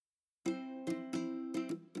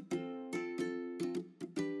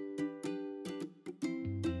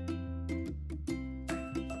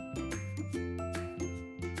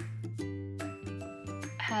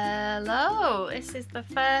Hello, this is the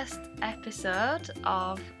first episode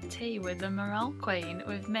of Tea with the Morale Queen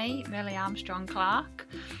with me, Millie Armstrong Clark.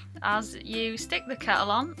 As you stick the kettle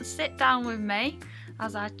on, sit down with me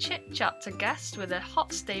as I chit-chat to guests with a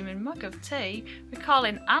hot steaming mug of tea,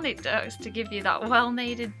 recalling anecdotes to give you that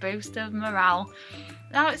well-needed boost of morale.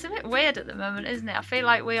 Now, it's a bit weird at the moment, isn't it? I feel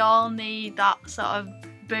like we all need that sort of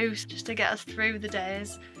boost just to get us through the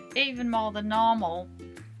days, even more than normal.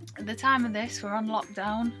 At the time of this, we're on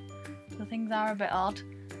lockdown, so things are a bit odd.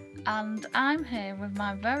 And I'm here with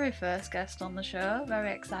my very first guest on the show,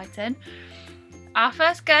 very exciting. Our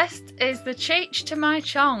first guest is the Cheech to my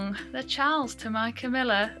Chong, the Charles to my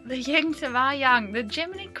Camilla, the Yin to my Yang, the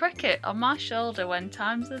Jiminy Cricket on my shoulder when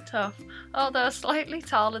times are tough, although slightly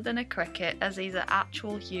taller than a cricket as he's an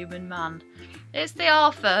actual human man. It's the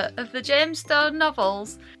author of the James Stone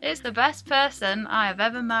novels. It's the best person I have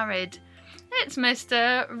ever married. It's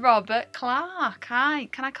Mr. Robert Clark. Hi,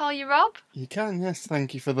 can I call you Rob? You can, yes.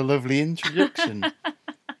 Thank you for the lovely introduction.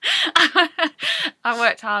 I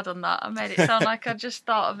worked hard on that. I made it sound like I just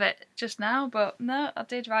thought of it just now, but no, I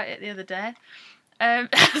did write it the other day.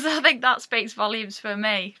 So I think that speaks volumes for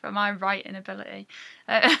me, for my writing ability.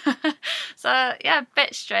 So, yeah, a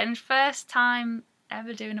bit strange. First time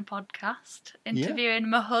ever doing a podcast, interviewing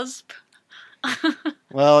my husband.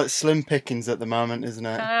 Well, it's slim pickings at the moment, isn't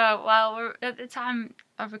it? Well, we're at the time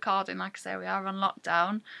of recording, like I say, we are on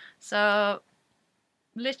lockdown, so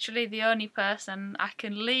literally the only person I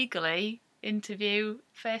can legally interview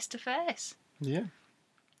face to face. Yeah.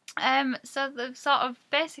 So the sort of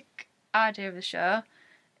basic idea of the show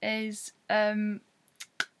is,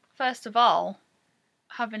 first of all,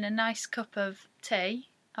 having a nice cup of tea,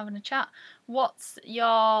 having a chat. What's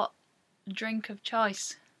your drink of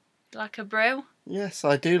choice? Like a brew? Yes,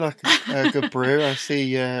 I do like a good brew. I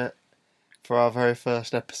see for our very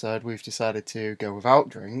first episode we've decided to go without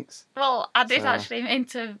drinks. Well, I did actually mean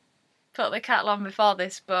to put the kettle on before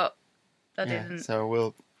this, but I didn't. So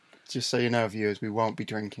we'll, just so you know, viewers, we won't be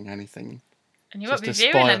drinking anything. And you won't be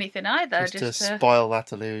viewing anything either. Just to spoil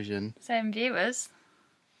that illusion. Same viewers.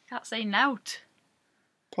 Can't say nout.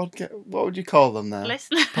 What would you call them there?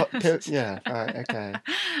 Listeners. Yeah, right, okay.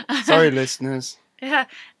 Sorry, listeners. Yeah,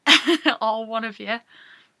 all one of you.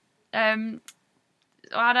 I know,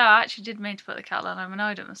 I actually did mean to put the kettle on. I'm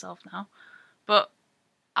annoyed at myself now. But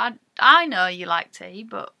I know you like tea,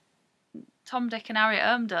 but Tom, Dick and Harry at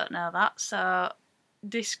home don't know that. So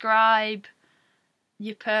describe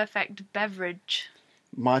your perfect beverage.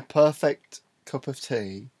 My perfect cup of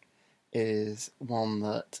tea is one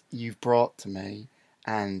that you've brought to me,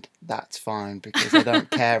 and that's fine because I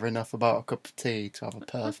don't care enough about a cup of tea to have a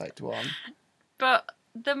perfect one. But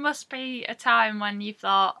there must be a time when you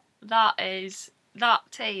thought, that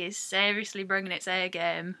tea is seriously bringing its A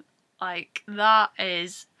game. Like, that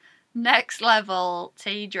is next level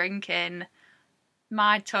tea drinking.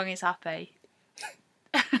 My tongue is happy.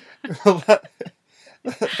 Well,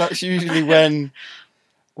 that's usually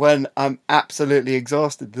when I'm absolutely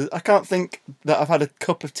exhausted. I can't think that I've had a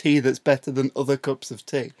cup of tea that's better than other cups of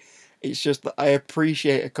tea. It's just that I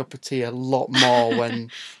appreciate a cup of tea a lot more when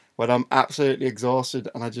I'm absolutely exhausted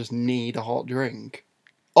and I just need a hot drink.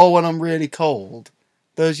 Or when I'm really cold.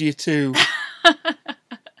 Those are your two.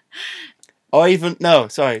 Or even, no,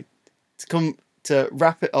 sorry. To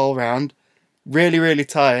wrap it all round, really, really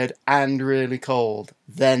tired and really cold.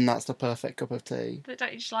 Then that's the perfect cup of tea. But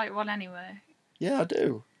don't you just like one anyway? Yeah, I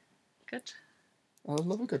do. Good. I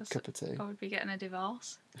love a good cup of tea. I would be getting a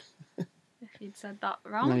divorce if you'd said that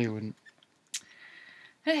wrong. No, you wouldn't.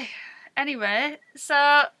 Anyway,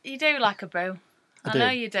 so you do like a brew. I do. know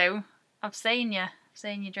you do. I've seen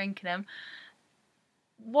you drinking them.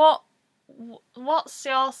 What's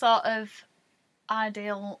your sort of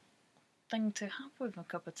ideal thing to have with a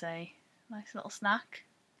cup of tea? Nice little snack.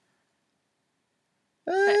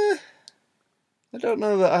 I don't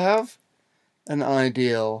know that I have an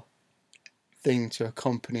ideal thing to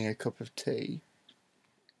accompany a cup of tea.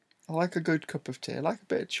 I like a good cup of tea. I like a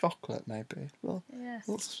bit of chocolate, maybe. Well, yes.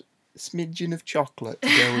 A little smidgen of chocolate to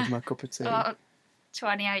go with my cup of tea.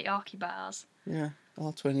 28 Yorkie bars. Yeah,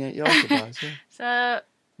 all 28 Yorkie bars, yeah. So,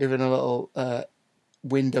 giving a little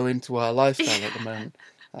window into our lifestyle at the moment.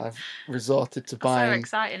 I've resorted to buying, so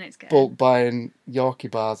exciting it's getting. Bulk buying Yorkie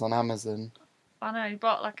bars on Amazon. I know, he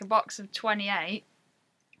bought like a box of 28,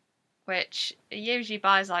 which he usually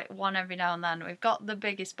buys like one every now and then. We've got the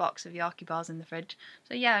biggest box of Yorkie bars in the fridge.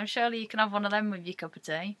 So yeah, surely you can have one of them with your cup of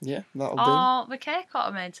tea. Yeah, that'll do. Oh, the cake what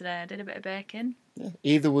I made today, I did a bit of baking. Yeah,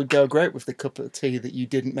 either would go great with the cup of tea that you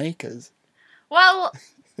didn't make us. Well,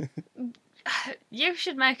 You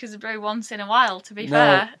should make us a brew once in a while, to be No,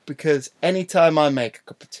 fair. because anytime I make a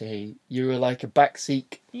cup of tea, you are like a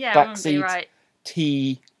backseat Yeah, it wouldn't be backseat right.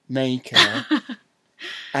 tea maker,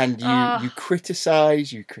 and you Oh.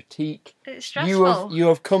 criticise, you critique. It's stressful. You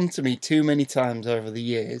have come to me too many times over the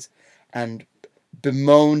years and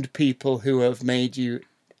bemoaned people who have made you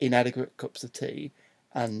inadequate cups of tea,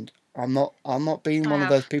 and I'm not being one of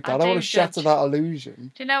those people. I don't want to shatter that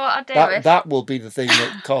illusion. Do you know what I do? That will be the thing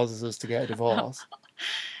that causes us to get a divorce.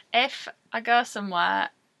 If I go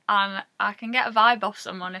somewhere and I can get a vibe off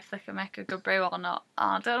someone if they can make a good brew or not,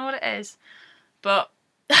 I don't know what it is, but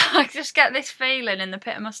I just get this feeling in the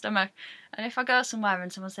pit of my stomach. And if I go somewhere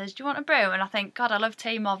and someone says, "Do you want a brew?" and I think, God, I love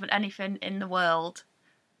tea more than anything in the world.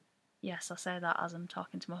 Yes, I say that as I'm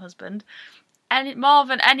talking to my husband. More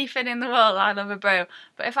than anything in the world, I love a brew.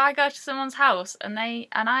 But if I go to someone's house and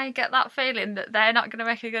I get that feeling that they're not going to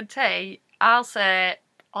make a good tea, I'll say,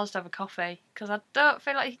 I'll just have a coffee, because I don't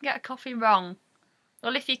feel like you can get a coffee wrong.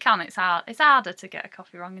 Well, if you can, it's hard. It's harder to get a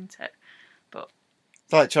coffee wrong, isn't it? But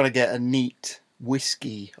it's like trying to get a neat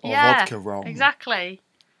whiskey or vodka wrong. Exactly.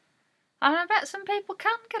 And I bet some people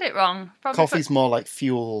can get it wrong. Coffee's more like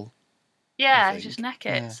fuel. Yeah, just neck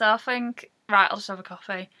it. Yeah. So I think, right, I'll just have a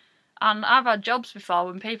coffee. And I've had jobs before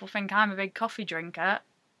when people think I'm a big coffee drinker.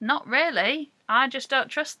 Not really. I just don't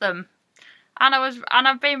trust them. And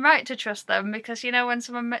I've been right to trust them, because you know when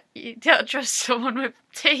you don't trust someone with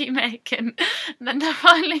tea making, then they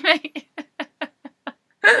finally make.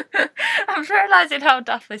 I'm realising how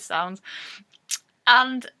daft this sounds.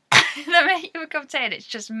 And they make you a cup of tea and it's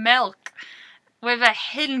just milk with a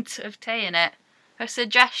hint of tea in it, a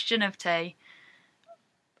suggestion of tea.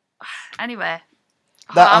 Anyway.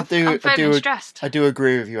 I'm feeling stressed. I do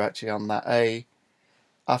agree with you actually on that. I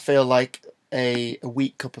feel like a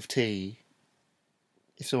weak cup of tea,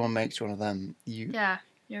 if someone makes one of them, you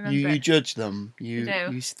judge them.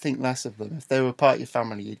 You think less of them. If they were part of your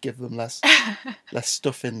family, you'd give them less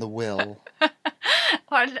stuff in the will.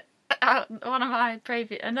 One of my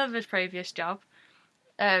previous job,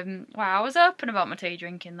 where I was open about my tea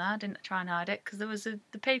drinking there. I didn't try and hide it, because there was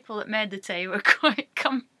the people that made the tea were quite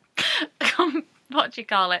what do you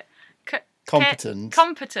call it? Competent.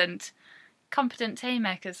 Competent tea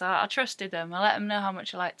makers. I trusted them. I let them know how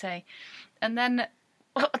much I like tea. And then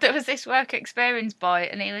there was this work experience boy,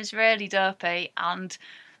 and he was really dopey, and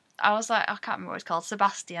I was like, I can't remember what it's called,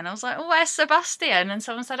 Sebastian. I was like, oh, where's Sebastian? And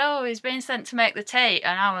someone said, oh, he's been sent to make the tea.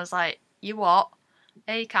 And I was like, you what?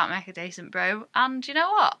 He can't make a decent brew. And you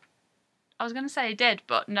know what? I was going to say he did,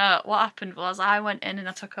 but no, what happened was I went in and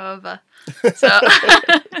I took over.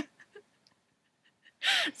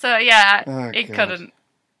 So yeah, he couldn't.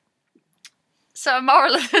 So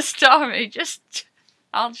moral of the story,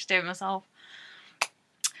 I'll just do it myself.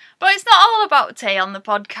 But it's not all about tea on the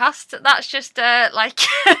podcast. That's just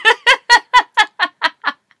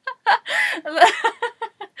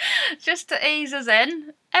just to ease us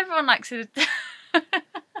in. Everyone likes it.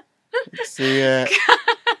 It's the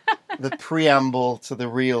preamble to the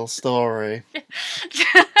real story.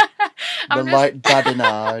 The light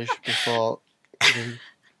badinage before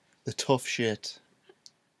the tough shit.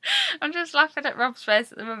 I'm just laughing at Rob's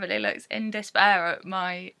face at the moment. He looks in despair at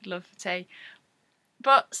my love for tea.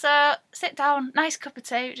 But so, sit down, nice cup of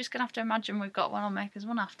tea. We're just going to have to imagine we've got one. I'll make us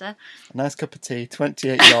one after. A nice cup of tea,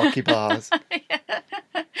 28 Yorkie bars.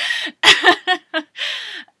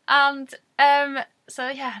 And so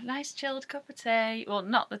yeah, nice chilled cup of tea. Well,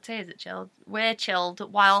 not the tea is chilled. We're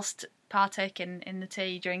chilled whilst partaking in the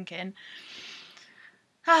tea drinking.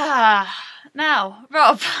 Now,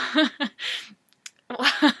 Rob.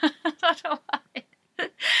 I don't know why.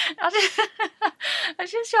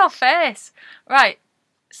 It's just your face. Right,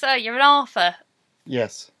 so you're an author.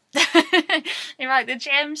 Yes. You write the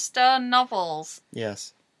James Stone novels.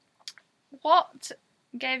 Yes. What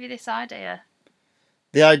gave you this idea?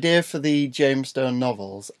 The idea for the James Stone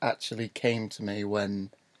novels actually came to me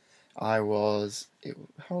when I was...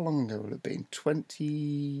 how long ago would it have been?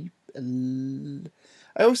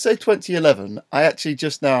 I always say 2011. I actually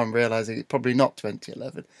just now I'm realising it's probably not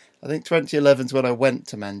 2011. I think 2011 is when I went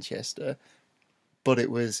to Manchester, but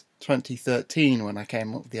it was 2013 when I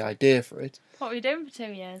came up with the idea for it. What were you doing for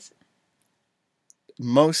 2 years?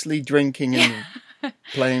 Mostly drinking and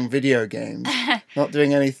playing video games, not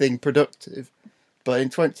doing anything productive. But in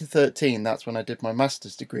 2013, that's when I did my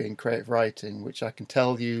master's degree in creative writing, which I can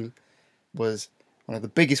tell you was one of the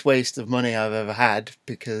biggest wastes of money I've ever had,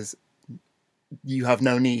 because you have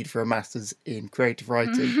no need for a master's in creative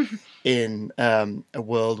writing in a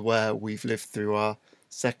world where we've lived through our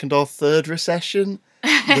second or third recession.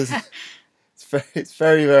 It's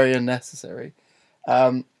very, very unnecessary.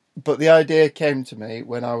 but the idea came to me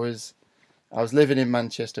when I was living in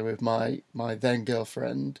Manchester with my then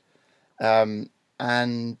girlfriend,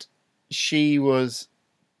 and she was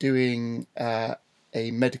doing a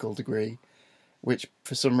medical degree, which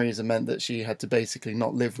for some reason meant that she had to basically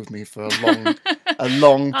not live with me for a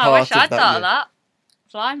long I part wish of I'd that thought year. of that.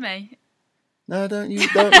 Blimey. No, don't you?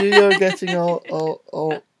 You're getting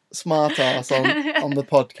all smart ass on the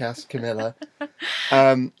podcast, Camilla.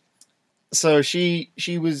 So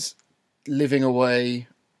she was living away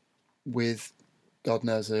with God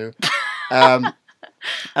knows who, and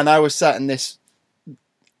I was sat in this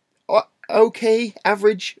okay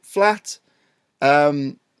average flat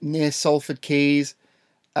near Salford Quays,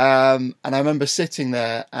 and I remember sitting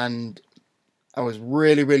there and I was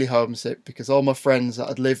really, really homesick because all my friends that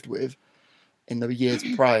I'd lived with in the years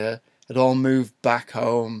prior had all moved back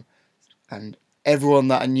home, and everyone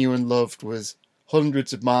that I knew and loved was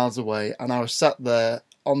hundreds of miles away, and I was sat there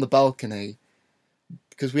on the balcony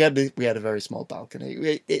because we had a very small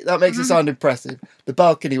balcony. That makes it sound impressive. The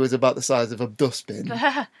balcony was about the size of a dustbin,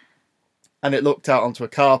 and it looked out onto a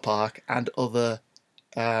car park and other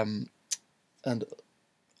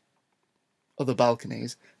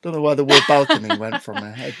balconies. Don't know why the word balcony went from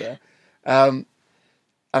my head there. And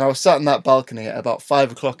I was sat on that balcony at about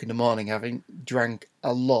 5 o'clock in the morning, having drank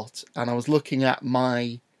a lot, and I was looking at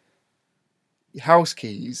my house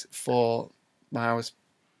keys for my house,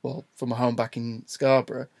 for my home back in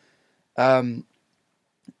Scarborough. So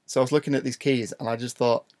I was looking at these keys, and I just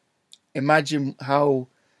thought, imagine how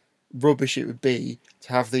rubbish it would be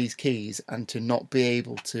to have these keys and to not be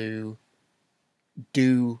able to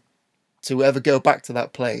ever go back to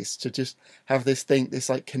that place, to just have this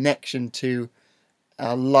like connection to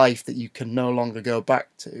a life that you can no longer go back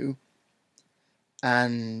to.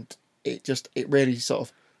 And it really sort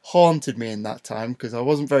of haunted me in that time because I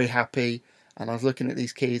wasn't very happy, and I was looking at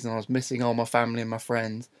these keys and I was missing all my family and my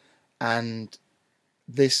friends, and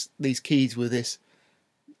these keys were this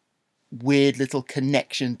weird little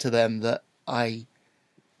connection to them that I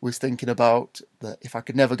was thinking about, that if I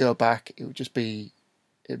could never go back, it'd be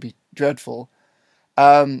dreadful.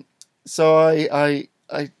 So I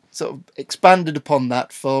sort of expanded upon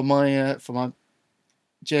that for my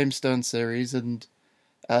James Stone series, and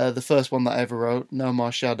the first one that I ever wrote, No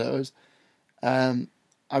More Shadows.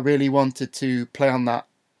 I really wanted to play on that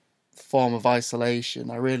form of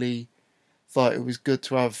isolation. I really thought it was good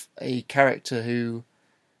to have a character who,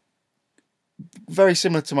 very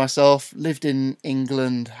similar to myself, lived in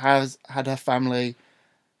England, had her family,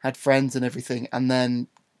 had friends and everything, and then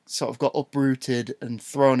sort of got uprooted and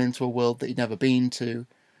thrown into a world that he'd never been to,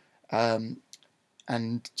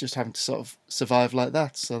 and just having to sort of survive like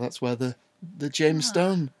that. So that's where the James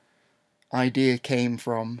Stone idea came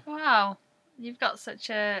from. Wow, you've got such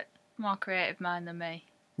a more creative mind than me.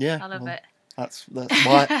 Yeah, I love it. That's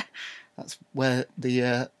why. That's where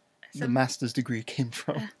the master's degree came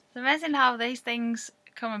from. It's amazing how these things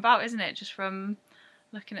come about, isn't it? Just from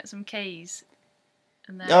looking at some keys,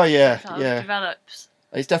 and then it sort of develops.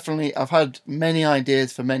 It's definitely. I've had many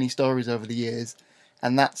ideas for many stories over the years,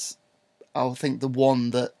 and that's, I think, the one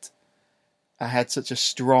that I had such a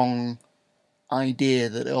strong idea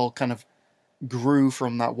that it all kind of grew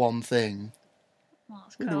from that one thing. Well,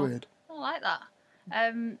 that's really cool. Weird. I like that.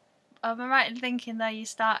 Am I right in thinking that you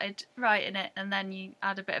started writing it and then you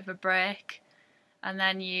had a bit of a break, and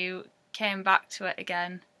then you came back to it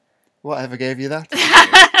again? Whatever gave you that?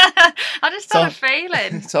 I just had a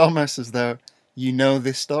feeling. It's almost as though you know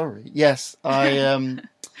this story. Yes, I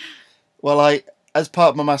as part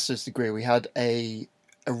of my master's degree, we had a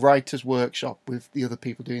writer's workshop with the other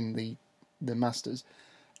people doing the masters,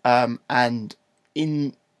 and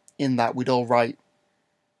in that we'd all write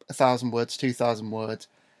 1,000 words, 2,000 words.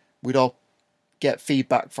 We'd all get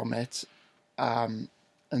feedback from it, and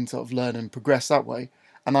sort of learn and progress that way.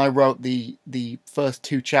 And I wrote the first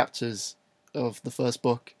 2 chapters of the first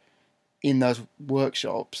book in those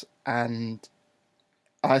workshops, and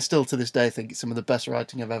I still to this day think it's some of the best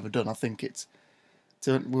writing I've ever done. I think it's,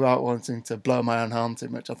 without wanting to blow my own horn too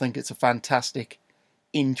much, I think it's a fantastic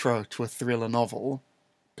intro to a thriller novel,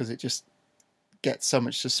 because it just gets so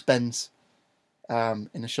much suspense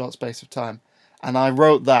in a short space of time. And I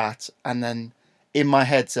wrote that, and then in my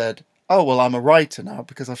head said, oh, well, I'm a writer now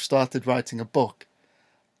because I've started writing a book.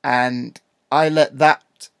 And I let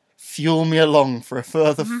that fuel me along for a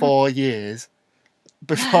further 4 years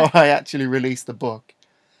before I actually released the book.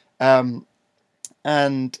 And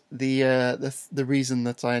the reason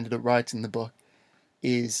that I ended up writing the book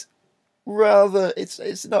is rather,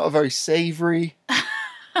 it's not a very savoury,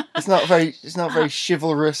 it's not a very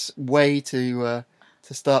chivalrous way to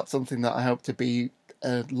start something that I hope to be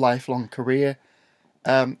a lifelong career.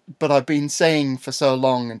 But I've been saying for so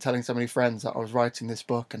long and telling so many friends that I was writing this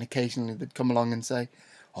book, and occasionally they'd come along and say,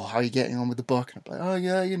 "Oh, how are you getting on with the book?" And I'd be like, "Oh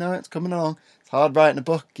yeah, it's coming along. It's hard writing a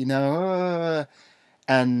book,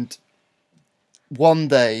 And one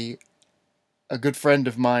day, a good friend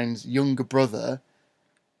of mine's younger brother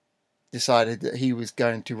decided that he was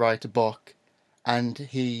going to write a book, and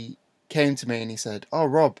he came to me and he said, "Oh,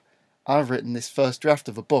 Rob, I've written this first draft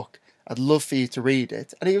of a book. I'd love for you to read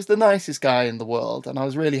it." And he was the nicest guy in the world, and I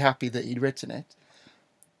was really happy that he'd written it.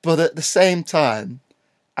 But at the same time,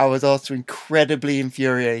 I was also incredibly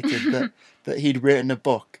infuriated that he'd written a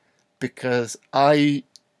book, because I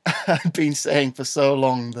had been saying for so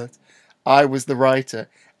long that I was the writer,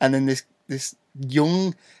 and then this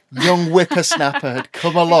young whippersnapper had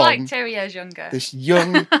come He's along. like 2 years younger. This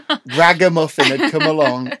young ragamuffin had come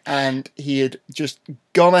along, and he had just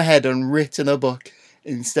gone ahead and written a book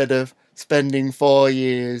instead of spending 4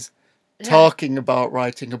 years talking about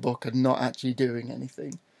writing a book and not actually doing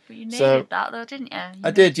anything. But you needed that though, didn't you?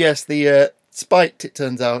 I did, yes. The Spiked, it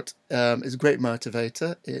turns out, is a great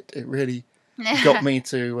motivator. It really got me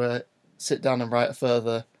to sit down and write a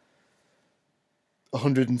further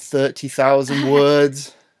 130,000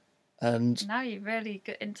 words. And now you've really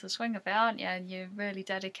got into the swing of it, aren't you? And you're really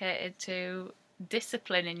dedicated to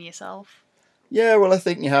disciplining yourself. Yeah, well, I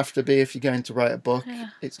think you have to be if you're going to write a book.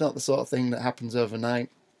 Yeah. It's not the sort of thing that happens overnight.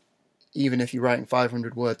 Even if you're writing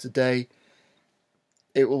 500 words a day,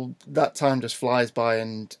 that time just flies by,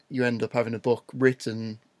 and you end up having a book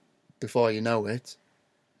written before you know it.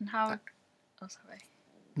 And how? Oh, sorry.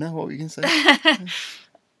 No, what were you going to say?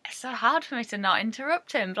 It's so hard for me to not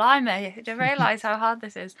interrupt him. Blimey, I didn't realise how hard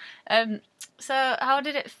this is. So how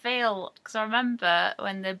did it feel? Because I remember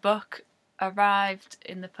when the book arrived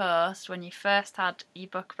in the post, when you first had your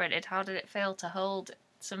book printed, how did it feel to hold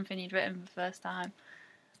something you'd written for the first time?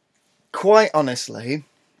 Quite honestly,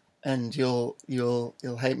 and you'll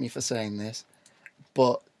hate me for saying this,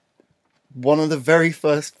 but one of the very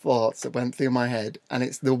first thoughts that went through my head, and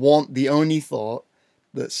it's the only thought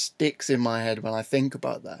that sticks in my head when I think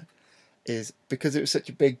about that, is because it was such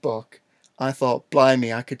a big book, I thought,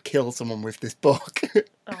 blimey, I could kill someone with this book.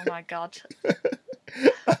 Oh my god.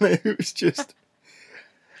 And it was just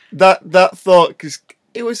that thought, because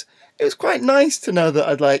it was quite nice to know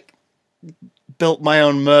that I'd built my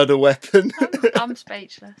own murder weapon. I'm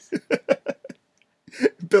speechless.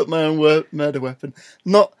 Built my own murder weapon.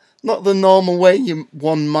 Not the normal way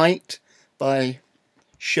one might, by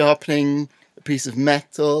sharpening a piece of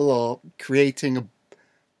metal or creating a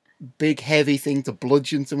big heavy thing to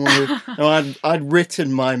bludgeon someone with. No, I'd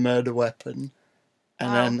written my murder weapon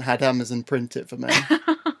and then had Amazon print it for me. Do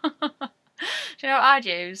you know what I'd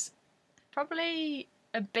use? Probably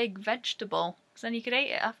a big vegetable, because then you could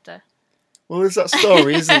eat it after. Well, there's that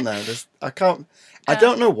story, isn't there? I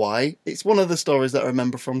don't know why. It's one of the stories that I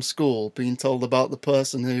remember from school, being told about the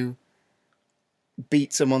person who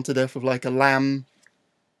beat someone to death with a lamb,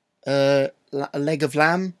 a leg of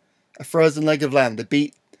lamb, a frozen leg of lamb. I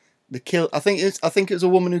think it was a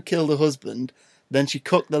woman who killed her husband. Then she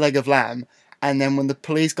cooked the leg of lamb, and then when the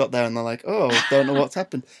police got there and they're like, "Oh, don't know what's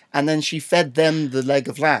happened," and then she fed them the leg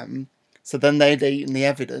of lamb, so then they'd eaten the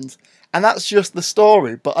evidence. And that's just the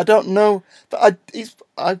story, but I don't know. But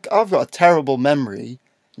I've got a terrible memory,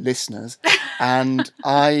 listeners, and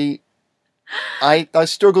I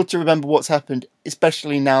struggle to remember what's happened,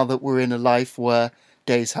 especially now that we're in a life where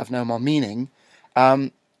days have no more meaning.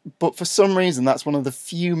 But for some reason, that's one of the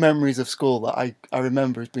few memories of school that I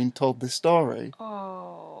remember as being told this story.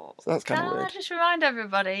 Oh. So that's kind of Can weird. I just remind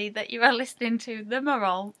everybody that you are listening to the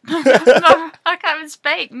Morale. I can't even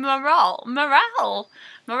speak. Morale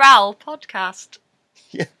podcast.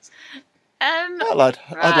 Yes. Well, I'd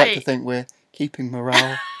like to think we're keeping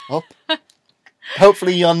morale up.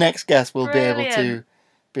 Hopefully your next guest will be able to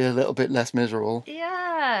be a little bit less miserable.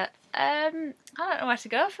 Yeah. I don't know where to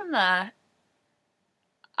go from there.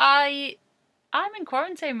 I'm in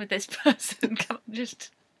quarantine with this person. Can I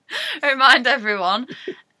just remind everyone?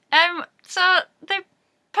 So the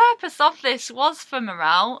purpose of this was for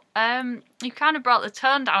morale. You kind of brought the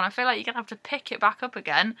tone down. I feel like you're gonna have to pick it back up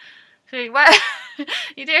again. So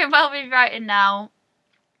you're doing well with writing now.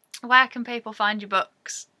 Where can people find your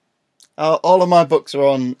books? All of my books are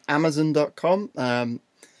on Amazon.com.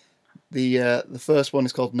 The first one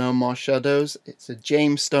is called No More Shadows. It's a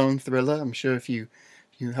James Stone thriller. I'm sure if you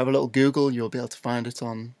have a little Google, you'll be able to find it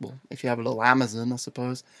on. Well, if you have a little Amazon, I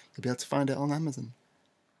suppose you'll be able to find it on Amazon.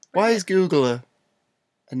 Why is Google a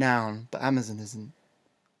noun, but Amazon isn't?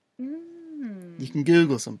 You can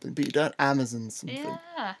Google something, but you don't Amazon something.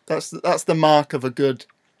 Yeah. That's the mark of a good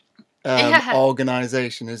Yeah.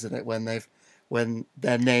 organisation, isn't it? When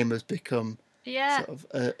their name has become Yeah. sort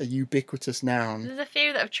of a ubiquitous noun. There's a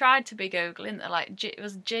few that have tried to be Google, isn't there? Like, it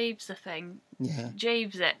was Jeeves the thing. Yeah.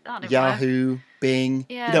 Jeeves it. That didn't work. Yahoo, Bing.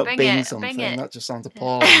 Yeah, You don't Bing Bing it, something. Bing it. That just sounds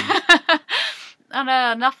appalling. I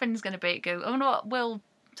know, nothing's going to beat Google. I wonder what will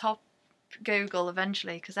top Google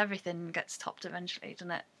eventually, because everything gets topped eventually,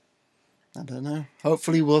 doesn't it? I don't know.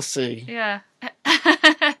 Hopefully we'll see. Yeah.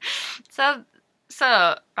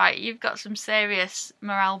 So, right, you've got some serious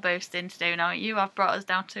morale boosting to do now. You have brought us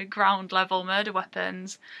down to ground level murder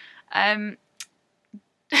weapons. Do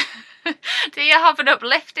you have an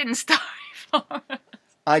uplifting story for us?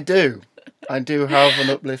 I do have an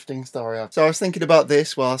uplifting story. So I was thinking about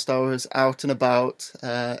this whilst I was out and about.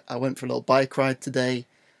 I went for a little bike ride today.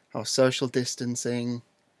 I was social distancing,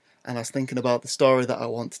 and I was thinking about the story that I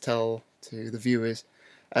want to tell to the viewers,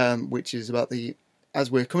 which is about as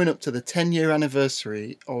we're coming up to the 10-year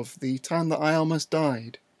anniversary of the time that I almost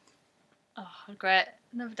died. Oh, great.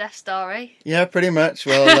 Another death story. Yeah, pretty much.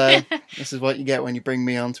 Well, this is what you get when you bring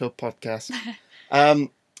me onto a podcast.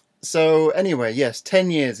 So anyway, yes,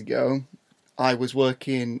 10 years ago, I was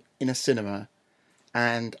working in a cinema,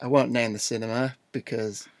 and I won't name the cinema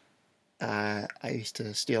because I used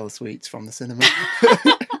to steal the sweets from the cinema.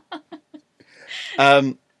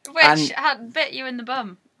 Which had bit you in the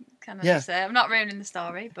bum, can I Yeah. say? I'm not ruining the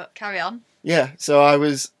story, but carry on. Yeah, so I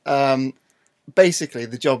was basically,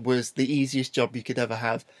 the job was the easiest job you could ever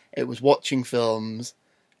have. It was watching films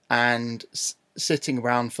and sitting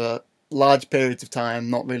around for large periods of time,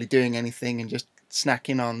 not really doing anything, and just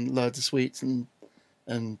snacking on loads of sweets and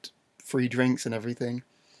free drinks and everything.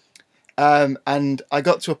 And I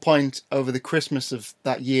got to a point over the Christmas of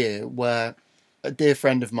that year where a dear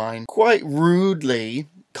friend of mine quite rudely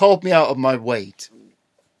called me out of my weight,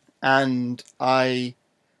 and I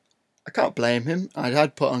can't blame him. I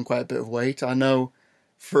had put on quite a bit of weight. I know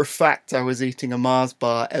for a fact I was eating a Mars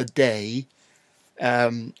bar a day.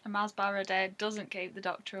 A Mars bar a day doesn't keep the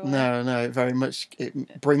doctor away. No, very much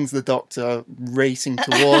it brings the doctor racing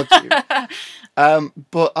towards you.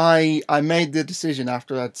 But I made the decision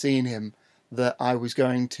after I'd seen him that I was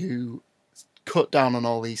going to cut down on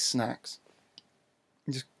all these snacks.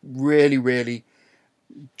 Just really, really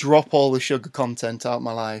drop all the sugar content out of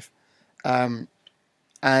my life.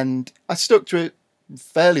 And I stuck to it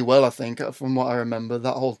fairly well, I think, from what I remember.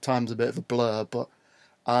 That whole time's a bit of a blur, but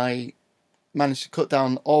I managed to cut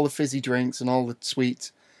down all the fizzy drinks and all the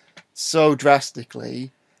sweets so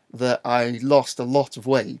drastically that I lost a lot of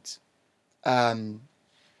weight, and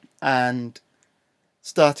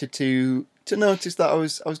started to notice that I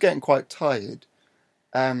was getting quite tired,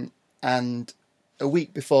 and a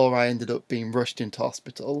week before I ended up being rushed into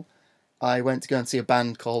hospital, I went to go and see a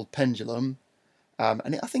band called Pendulum,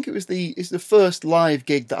 and I think it's the first live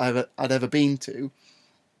gig that I'd ever been to,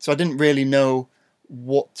 so I didn't really know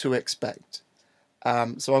what to expect.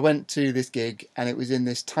 So I went to this gig, and it was in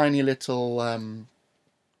this tiny little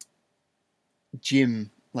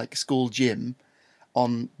gym, like school gym,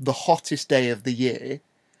 on the hottest day of the year,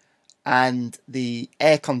 and the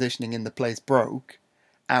air conditioning in the place broke,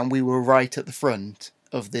 and we were right at the front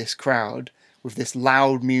of this crowd with this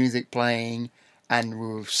loud music playing, and we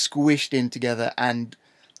were squished in together, and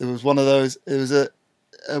there was one of those, it was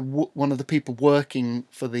one of the people working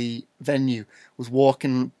for the venue was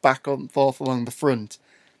walking back and forth along the front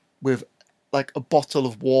with like a bottle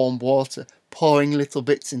of warm water, pouring little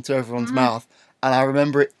bits into everyone's mouth, and I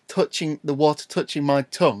remember the water touching my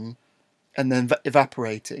tongue and then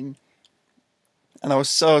evaporating, and I was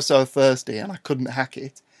so thirsty and I couldn't hack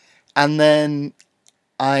it, and then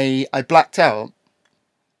I blacked out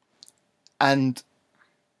and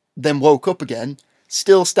then woke up again,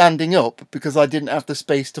 still standing up because I didn't have the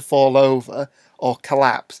space to fall over or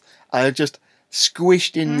collapse. I had just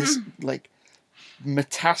squished in this like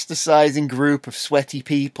metastasizing group of sweaty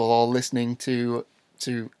people all listening to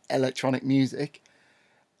electronic music,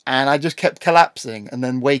 and I just kept collapsing and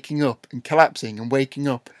then waking up and collapsing and waking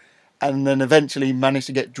up, and then eventually managed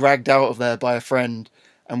to get dragged out of there by a friend,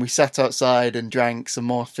 and we sat outside and drank some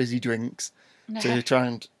more fizzy drinks to try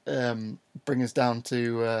and bring us down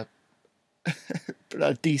to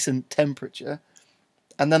a decent temperature.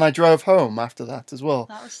 And then I drove home after that as well.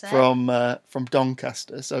 That was sick. From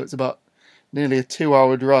Doncaster, so it's about nearly a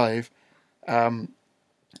 2-hour drive. And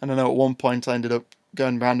I know at one point I ended up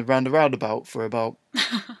going round a roundabout for about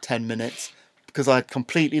 10 minutes because I'd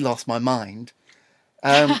completely lost my mind.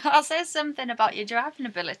 I'll say something about your driving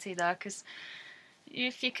ability though, because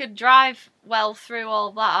if you could drive well through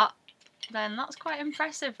all that, then that's quite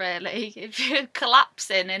impressive, really. If you're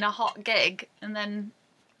collapsing in a hot gig and then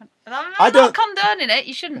I'm not condoning it.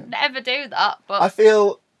 You shouldn't ever do that. But I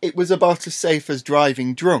feel it was about as safe as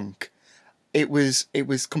driving drunk. It was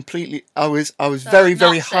completely. I was very,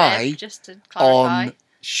 very not safe, high just to clarify. on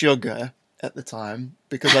sugar at the time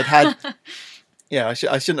because I'd had. Yeah, I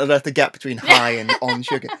shouldn't have left the gap between high and on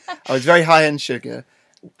sugar. I was very high on sugar,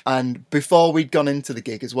 and before we'd gone into the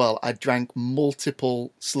gig as well, I drank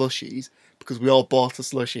multiple slushies because we all bought a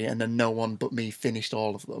slushie, and then no one but me finished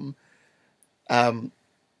all of them.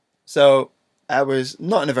 So I was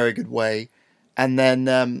not in a very good way, and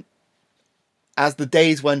then as the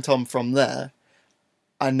days went on from there,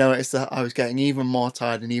 I noticed that I was getting even more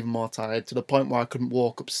tired and even more tired to the point where I couldn't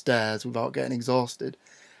walk upstairs without getting exhausted.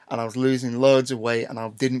 And I was losing loads of weight and I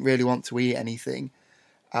didn't really want to eat anything.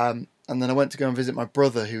 And then I went to go and visit my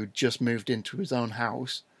brother who just moved into his own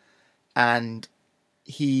house. And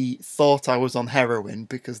he thought I was on heroin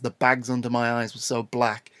because the bags under my eyes were so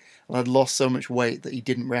black. And I'd lost so much weight that he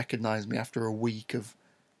didn't recognise me after a week of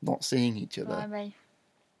not seeing each other.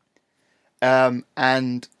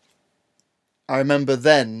 And I remember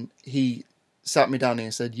then he sat me down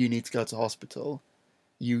and said, "You need to go to hospital.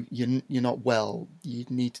 You're not well. You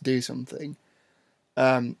need to do something."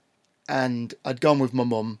 And I'd gone with my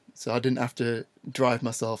mum, so I didn't have to drive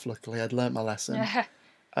myself. Luckily, I'd learnt my lesson. Yeah.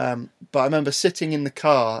 But I remember sitting in the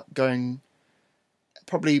car, going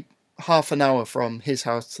probably half an hour from his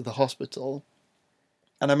house to the hospital,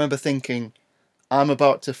 and I remember thinking, I'm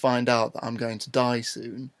about to find out that I'm going to die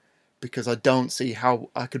soon, because I don't see how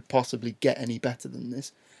I could possibly get any better than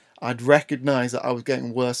this. I'd recognised that I was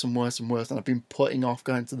getting worse and worse and worse, and I'd been putting off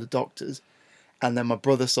going to the doctors. And then my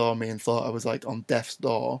brother saw me and thought I was like on death's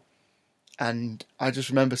door. And I just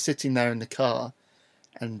remember sitting there in the car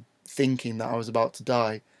and thinking that I was about to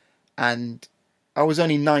die. And I was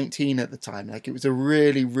only 19 at the time. Like, it was a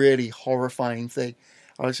really, really horrifying thing.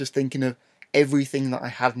 I was just thinking of everything that I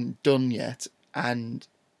hadn't done yet. And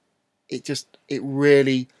it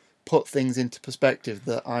really put things into perspective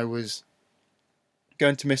that I was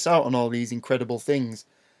going to miss out on all these incredible things.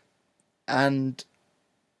 And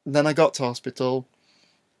then I got to hospital,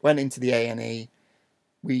 went into the A&E.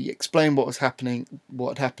 We explained what was happening,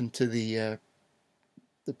 what had happened to the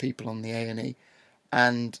people on the A&E,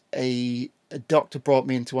 and a doctor brought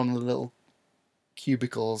me into one of the little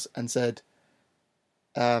cubicles and said,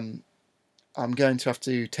 "I'm going to have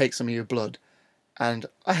to take some of your blood." And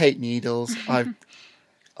I hate needles.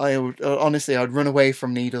 I would honestly, I'd run away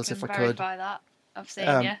from needles if I could. Verify that. I've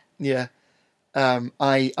seen you. Yeah.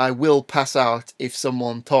 I will pass out if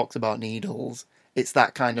someone talks about needles. It's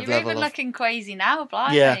that kind of You're level. You're even looking crazy now,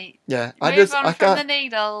 blimey. Yeah. Move on from the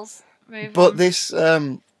needles. But this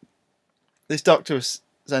doctor was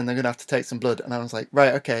saying they're going to have to take some blood, and I was like,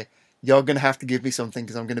 right, okay, you're going to have to give me something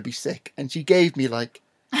because I'm going to be sick. And she gave me like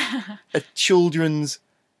a children's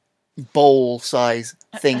bowl size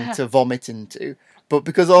thing to vomit into. But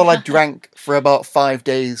because all I drank for about 5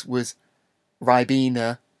 days was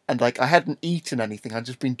Ribena, and like I hadn't eaten anything, I'd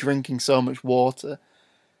just been drinking so much water.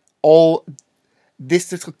 All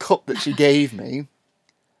this little cup that she gave me,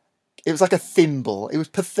 it was like a thimble. It was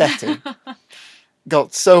pathetic.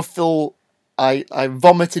 Got so full, I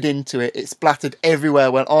vomited into it. It splattered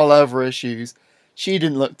everywhere, went all over her shoes. She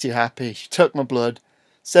didn't look too happy. She took my blood,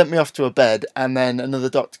 sent me off to a bed, and then another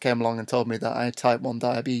doctor came along and told me that I had type 1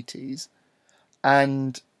 diabetes.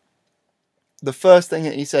 And the first thing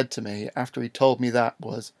that he said to me after he told me that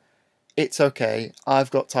was, "It's okay,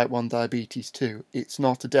 I've got type 1 diabetes too. It's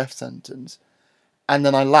not a death sentence." And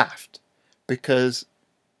then I laughed, because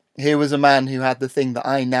here was a man who had the thing that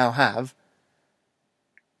I now have,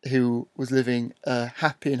 who was living a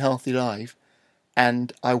happy and healthy life,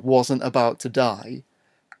 and I wasn't about to die.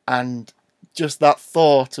 And just that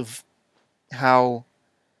thought of how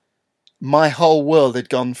my whole world had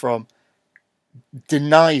gone from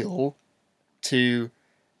denial to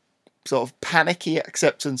sort of panicky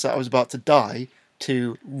acceptance that I was about to die,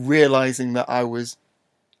 to realising that I was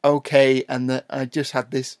okay and that I just had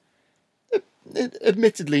this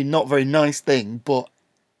admittedly not very nice thing, but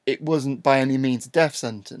it wasn't by any means a death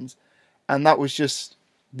sentence. And that was just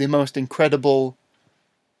the most incredible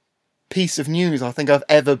piece of news I think I've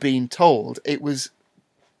ever been told. It was,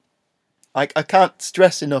 I can't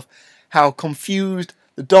stress enough how confused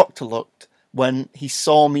the doctor looked when he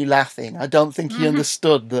saw me laughing. I don't think he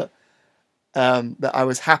understood that that I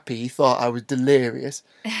was happy. He thought I was delirious.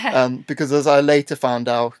 Because as I later found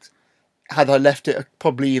out, had I left it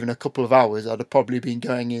probably even a couple of hours, I'd have probably been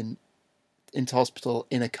going into hospital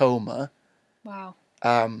in a coma. Wow.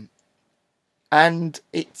 And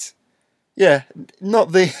it's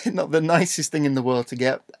not the nicest thing in the world to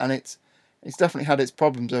get, and it's definitely had its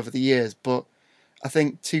problems over the years, but I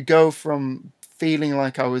think to go from feeling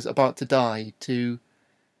like I was about to die to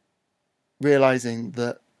realizing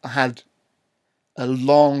that I had a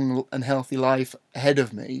long and healthy life ahead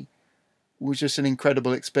of me was just an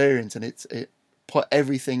incredible experience, and it put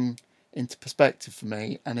everything into perspective for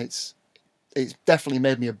me, and it's definitely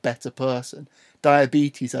made me a better person.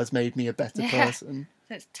 Diabetes has made me a better person.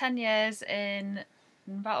 So it's 10 years in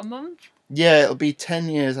about a month? Yeah, it'll be 10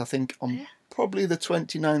 years, I think, on probably the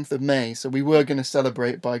 29th of May. So we were going to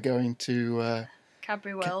celebrate by going to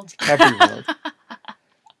Cadbury World. Cadbury World.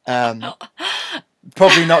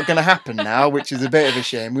 Probably not going to happen now, which is a bit of a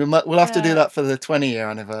shame. We'll have to do that for the 20-year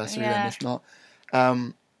anniversary then, if not.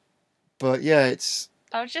 But yeah, it's...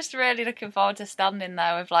 I was just really looking forward to standing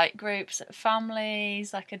there with like groups of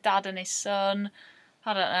families, like a dad and his son,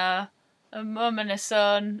 I don't know, a mum and a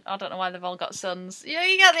son. I don't know why they've all got sons. You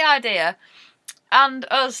get the idea. And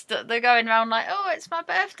us, they're going around like, oh, it's my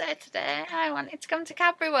birthday today. I wanted to come to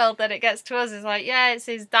Cadbury World. Then it gets to us, it's like, yeah, it's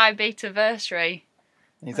his diabetes-versary.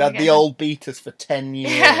 He's had the old beaters for 10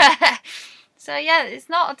 years. So yeah, it's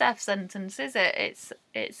not a death sentence, is it?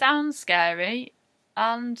 It sounds scary.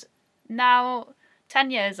 And now,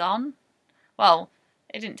 10 years on, well,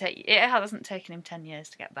 it hasn't taken him 10 years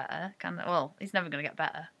to get better. Well, he's never going to get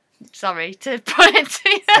better. Sorry to put it to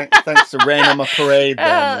you. Thanks to rain on my parade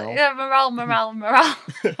there, Mel. Yeah, morale.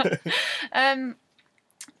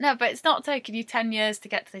 No, but it's not taken you 10 years to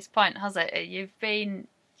get to this point, has it? You've been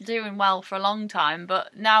doing well for a long time,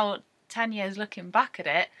 but now 10 years looking back at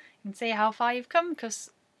it, you can see how far you've come, because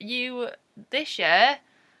you, this year,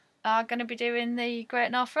 are going to be doing the Great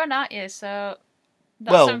North Run, aren't you? So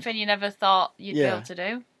that's something you never thought you'd be able to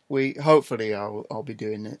do. Hopefully I'll be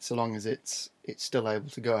doing it, so long as it's still able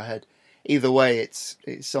to go ahead. Either way, it's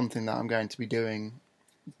something that I'm going to be doing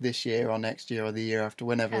this year or next year or the year after,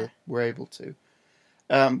 whenever we're able to.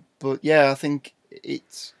 But yeah, I think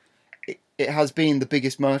it has been the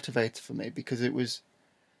biggest motivator for me, because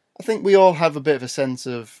I think we all have a bit of a sense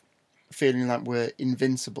of feeling like we're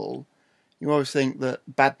invincible. You always think that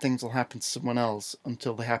bad things will happen to someone else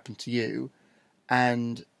until they happen to you.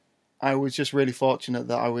 And I was just really fortunate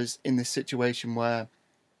that I was in this situation where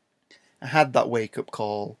I had that wake-up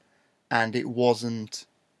call, and it wasn't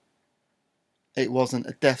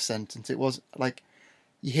a death sentence. It was like,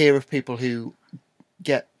 you hear of people who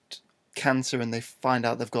get cancer and they find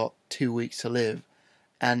out they've got 2 weeks to live,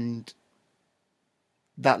 and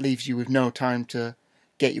that leaves you with no time to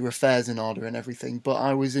get your affairs in order and everything. But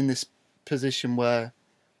I was in this position where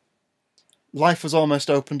life was almost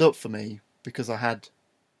opened up for me, because I had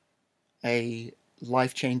a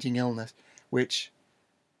life-changing illness, which,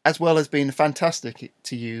 as well as being fantastic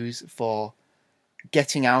to use for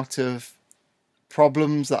getting out of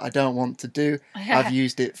problems that I don't want to do, I've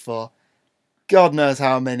used it for God knows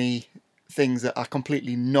how many things that are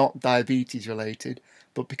completely not diabetes related,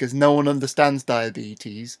 but because no one understands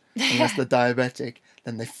diabetes unless they're diabetic,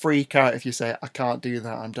 then they freak out if you say, I can't do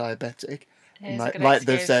that, I'm diabetic. And like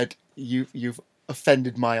they've said, you've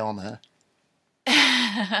offended my honour.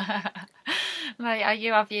 Like,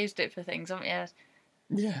 you have used it for things, haven't you?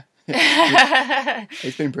 Yeah.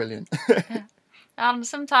 It's been brilliant. And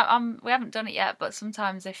sometimes, we haven't done it yet, but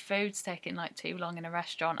sometimes if food's taking like too long in a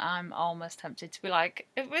restaurant, I'm almost tempted to be like,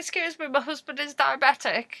 excuse me, my husband is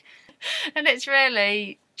diabetic. And it's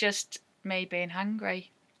really just me being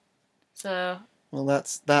hungry. So, well,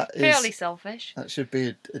 that is purely selfish. That should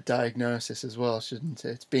be a diagnosis as well, shouldn't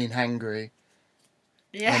it? Being hangry.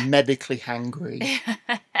 Yeah. Medically hangry.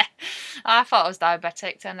 I thought I was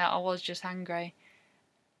diabetic, turned out I was just hangry.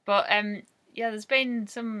 But yeah, there's been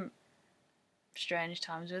some strange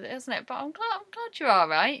times with it, isn't it? But I'm glad you're all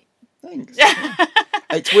right. Thanks.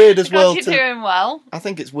 It's weird as well. You're doing well. I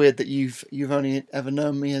think it's weird that you've only ever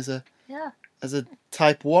known me as a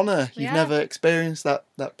type 1er. You've never experienced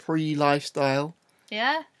that pre-lifestyle.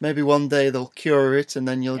 Yeah. Maybe one day they'll cure it, and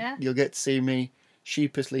then you'll get to see me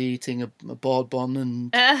sheepishly eating a board bun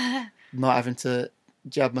and not having to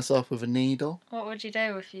jab myself with a needle. What would you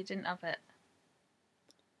do if you didn't have it?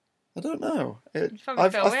 I don't know. You'd probably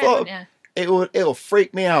feel weird, wouldn't you? It'll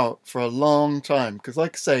freak me out for a long time, because,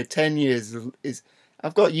 like I say, 10 years is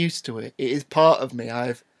I've got used to it. It is part of me.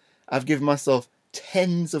 I've given myself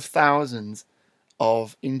tens of thousands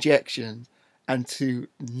of injections, and to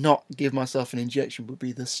not give myself an injection would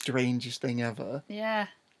be the strangest thing ever. Yeah,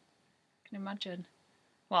 I can imagine.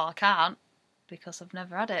 Well, I can't, because I've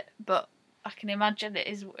never had it, but I can imagine it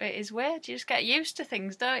is weird. You just get used to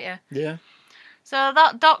things, don't you? Yeah. So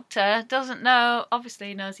that doctor doesn't know, obviously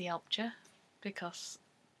he knows he helped you, because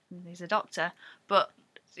he's a doctor, but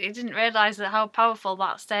he didn't realise how powerful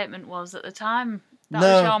that statement was at the time. That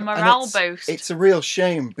was your and morale boost. It's a real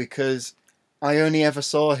shame because I only ever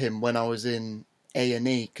saw him when I was in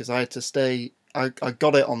A&E because I had to stay. I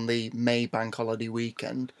got it on the May bank holiday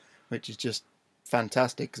weekend, which is just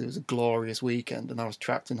fantastic because it was a glorious weekend and I was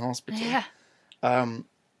trapped in hospital. Yeah.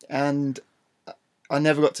 And I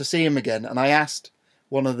never got to see him again. And I asked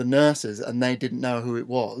one of the nurses and they didn't know who it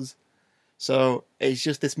was. So it's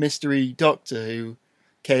just this mystery doctor who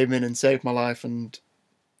came in and saved my life and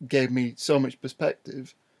gave me so much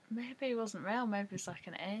perspective. Maybe he wasn't real. Maybe he was like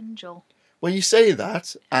an angel. Well, you say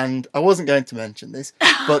that, and I wasn't going to mention this,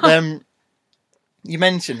 but then you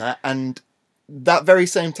mentioned that, and that very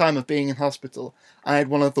same time of being in hospital, I had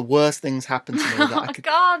one of the worst things happen to me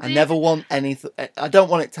that I never want anything. I don't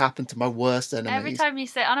want it to happen to my worst enemies. Every time you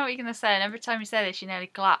say, I know what you're going to say, and every time you say this, you nearly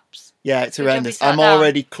collapse. Yeah, it's horrendous. I'm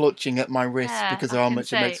already clutching at my wrist because of how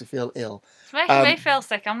much it makes me feel ill. It's making me feel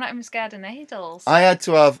sick. I'm not even scared of needles. I had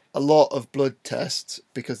to have a lot of blood tests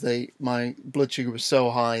because my blood sugar was so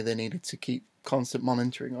high they needed to keep constant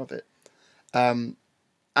monitoring of it.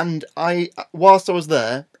 And whilst I was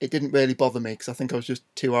there, it didn't really bother me because I think I was just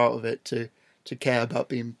too out of it to care about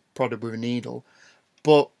being prodded with a needle.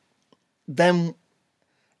 But then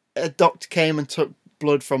a doctor came and took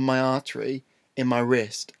blood from my artery in my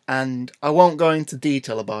wrist, and I won't go into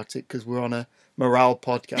detail about it because we're on a morale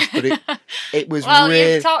podcast, but it was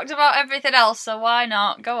really... you've talked about everything else, so why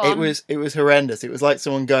not? Go on. It was horrendous. It was like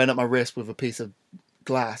someone going at my wrist with a piece of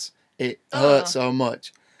glass. It hurt so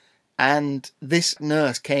much. And this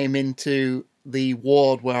nurse came into the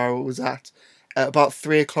ward where I was at about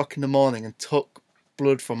 3 o'clock in the morning and took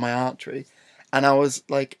blood from my artery. And I was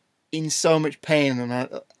like in so much pain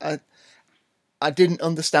and I didn't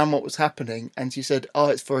understand what was happening. And she said, "Oh,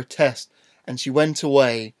 it's for a test." And she went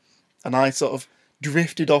away and I sort of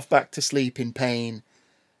drifted off back to sleep in pain.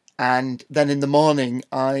 And then in the morning,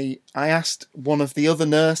 I asked one of the other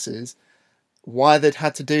nurses why they'd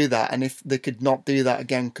had to do that and if they could not do that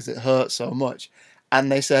again because it hurt so much.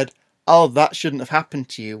 And they said, "Oh, that shouldn't have happened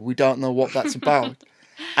to you. We don't know what that's about."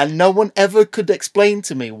 And no one ever could explain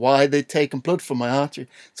to me why they'd taken blood from my artery.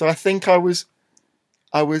 So I think I was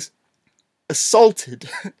assaulted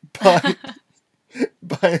by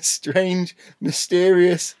a strange,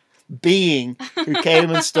 mysterious being who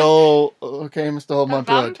came and stole my blood.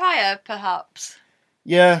 A vampire, perhaps.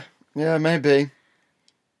 Yeah, maybe.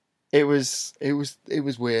 It was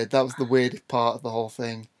weird. That was the weirdest part of the whole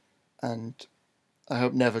thing, and I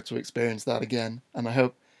hope never to experience that again. And I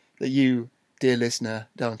hope that you, dear listener,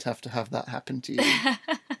 don't have to have that happen to you.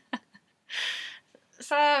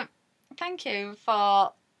 So, thank you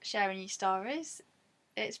for sharing your stories.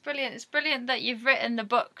 It's brilliant. It's brilliant that you've written the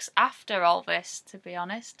books after all this, to be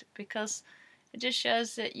honest, because it just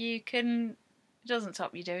shows that it doesn't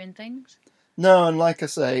stop you doing things. No, and like I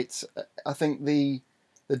say, I think the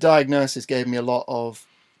diagnosis gave me a lot of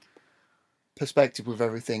perspective with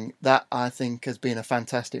everything. That I think has been a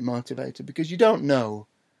fantastic motivator because you don't know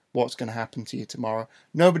what's going to happen to you tomorrow.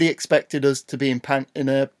 Nobody expected us to be in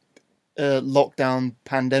a lockdown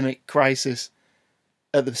pandemic crisis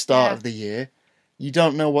at the start of the year. You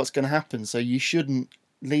don't know what's going to happen, so you shouldn't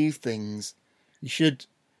leave things. You should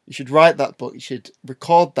write that book. You should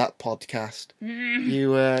record that podcast.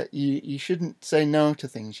 You shouldn't say no to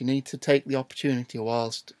things. You need to take the opportunity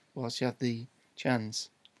whilst you have the chance.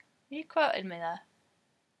 You quoted me there.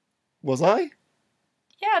 Was I?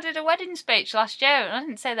 Yeah, I did a wedding speech last year, and I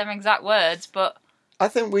didn't say them exact words, but I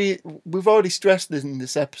think we've already stressed in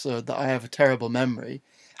this episode that I have a terrible memory.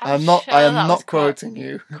 I am not quoting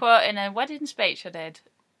you. Quoting a wedding speech I did.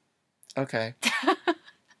 Okay.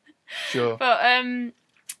 Sure. But and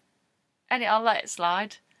I'll let it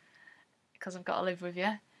slide because I've got to live with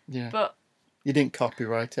you. Yeah. But you didn't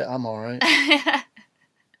copyright it. I'm all right.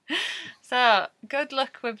 So good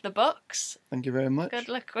luck with the books. Thank you very much. Good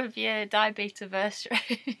luck with your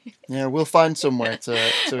diabetes-versary. Yeah, we'll find somewhere to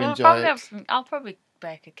enjoy it. I'll probably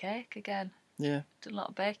bake a cake again. Yeah. Did a lot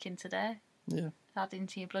of baking today. Yeah. Adding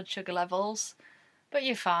to your blood sugar levels. But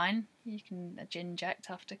you're fine. You can ginject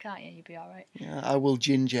after, can't you? You'll be alright. Yeah, I will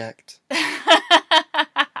ginject.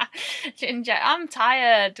 Ginject. I'm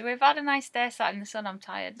tired. We've had a nice day sat in the sun. I'm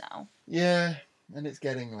tired now. Yeah, and it's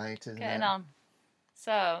getting late, isn't it? Getting on.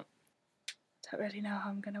 So, don't really know how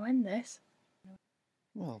I'm going to end this.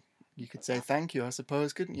 Well, you could say thank you, I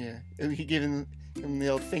suppose, couldn't you? You could give him the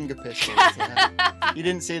old finger pistols. You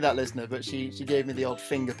didn't see that, listener, but she gave me the old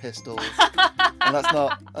finger pistols, and that's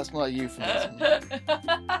not a euphemism.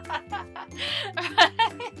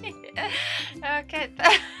 Okay.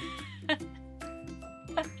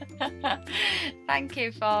 Thank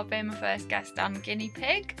you for being my first guest on Guinea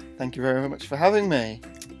Pig. Thank you very much for having me.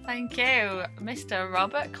 Thank you, Mr.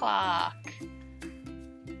 Robert Clark.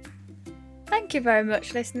 Thank you very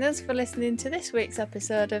much, listeners, for listening to this week's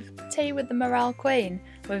episode of Tea with the Morale Queen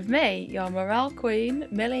with me, your Morale Queen,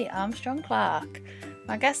 Millie Armstrong Clark.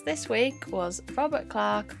 My guest this week was Robert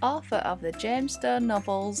Clark, author of the James Stone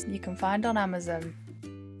novels you can find on Amazon.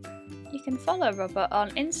 You can follow Robert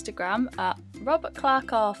on Instagram at Robert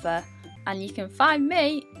Clark Author, and you can find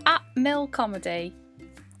me at Mill Comedy.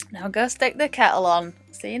 Now go stick the kettle on.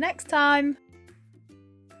 See you next time.